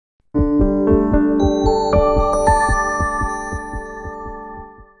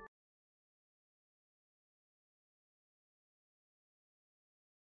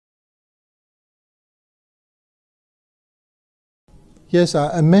Yes,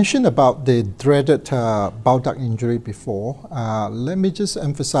 I mentioned about the dreaded bile duct injury before. Let me just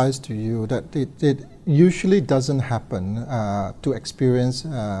emphasize to you that it usually doesn't happen to experienced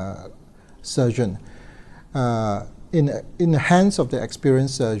surgeon. In the hands of the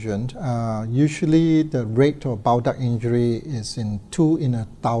experienced surgeon, usually the rate of bile duct injury is in 2 in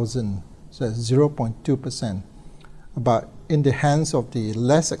 1,000, so 0.2%. But in the hands of the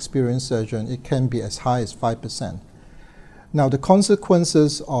less experienced surgeon, it can be as high as 5%. Now, the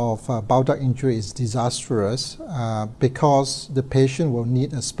consequences of bile duct injury is disastrous because the patient will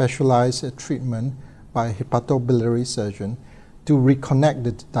need a specialized treatment by a hepatobiliary surgeon to reconnect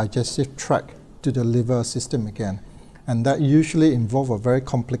the digestive tract to the liver system again. And that usually involves a very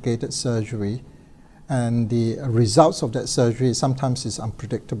complicated surgery, and the results of that surgery sometimes is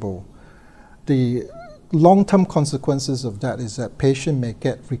unpredictable. The long-term consequences of that is that patient may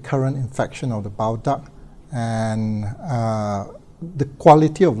get recurrent infection of the bile duct, and the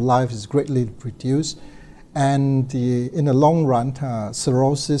quality of life is greatly reduced, and in the long run,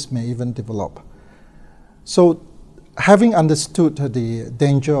 cirrhosis may even develop. So, having understood the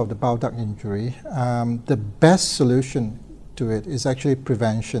danger of the bile duct injury, the best solution to it is actually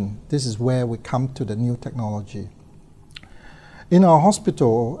prevention. This is where we come to the new technology. In our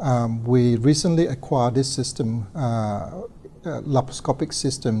hospital, we recently acquired this system, laparoscopic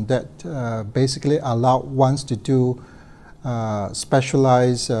system, that basically allow ones to do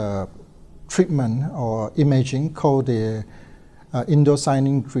specialized treatment or imaging called the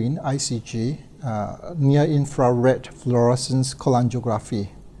indocyanine green (ICG), near infrared fluorescence cholangiography.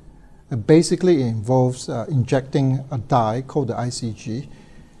 Basically, it involves injecting a dye called the ICG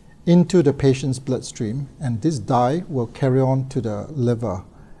into the patient's bloodstream, and this dye will carry on to the liver,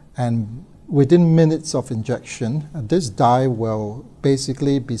 and within minutes of injection, this dye will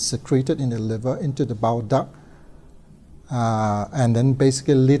basically be secreted in the liver into the bile duct, and then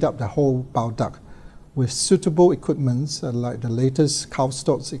basically lit up the whole bile duct with suitable equipments like the latest Karl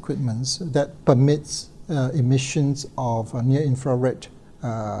Stotz's equipments that permits emissions of near-infrared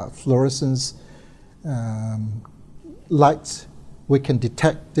fluorescence lights. We can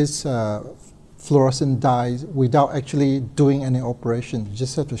detect this fluorescent dyes without actually doing any operation. You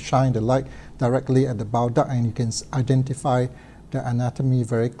just have to shine the light directly at the bile duct and you can identify the anatomy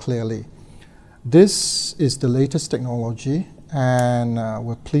very clearly. This is the latest technology, and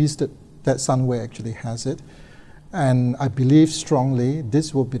we're pleased that Sunway actually has it. And I believe strongly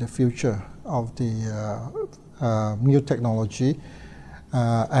this will be the future of the new technology,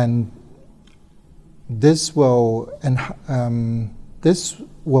 and this will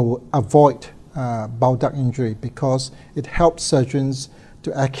avoid bile duct injury because it helps surgeons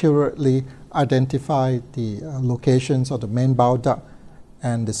to accurately identify the locations of the main bile duct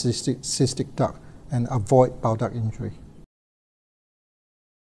and the cystic duct and avoid bile duct injury.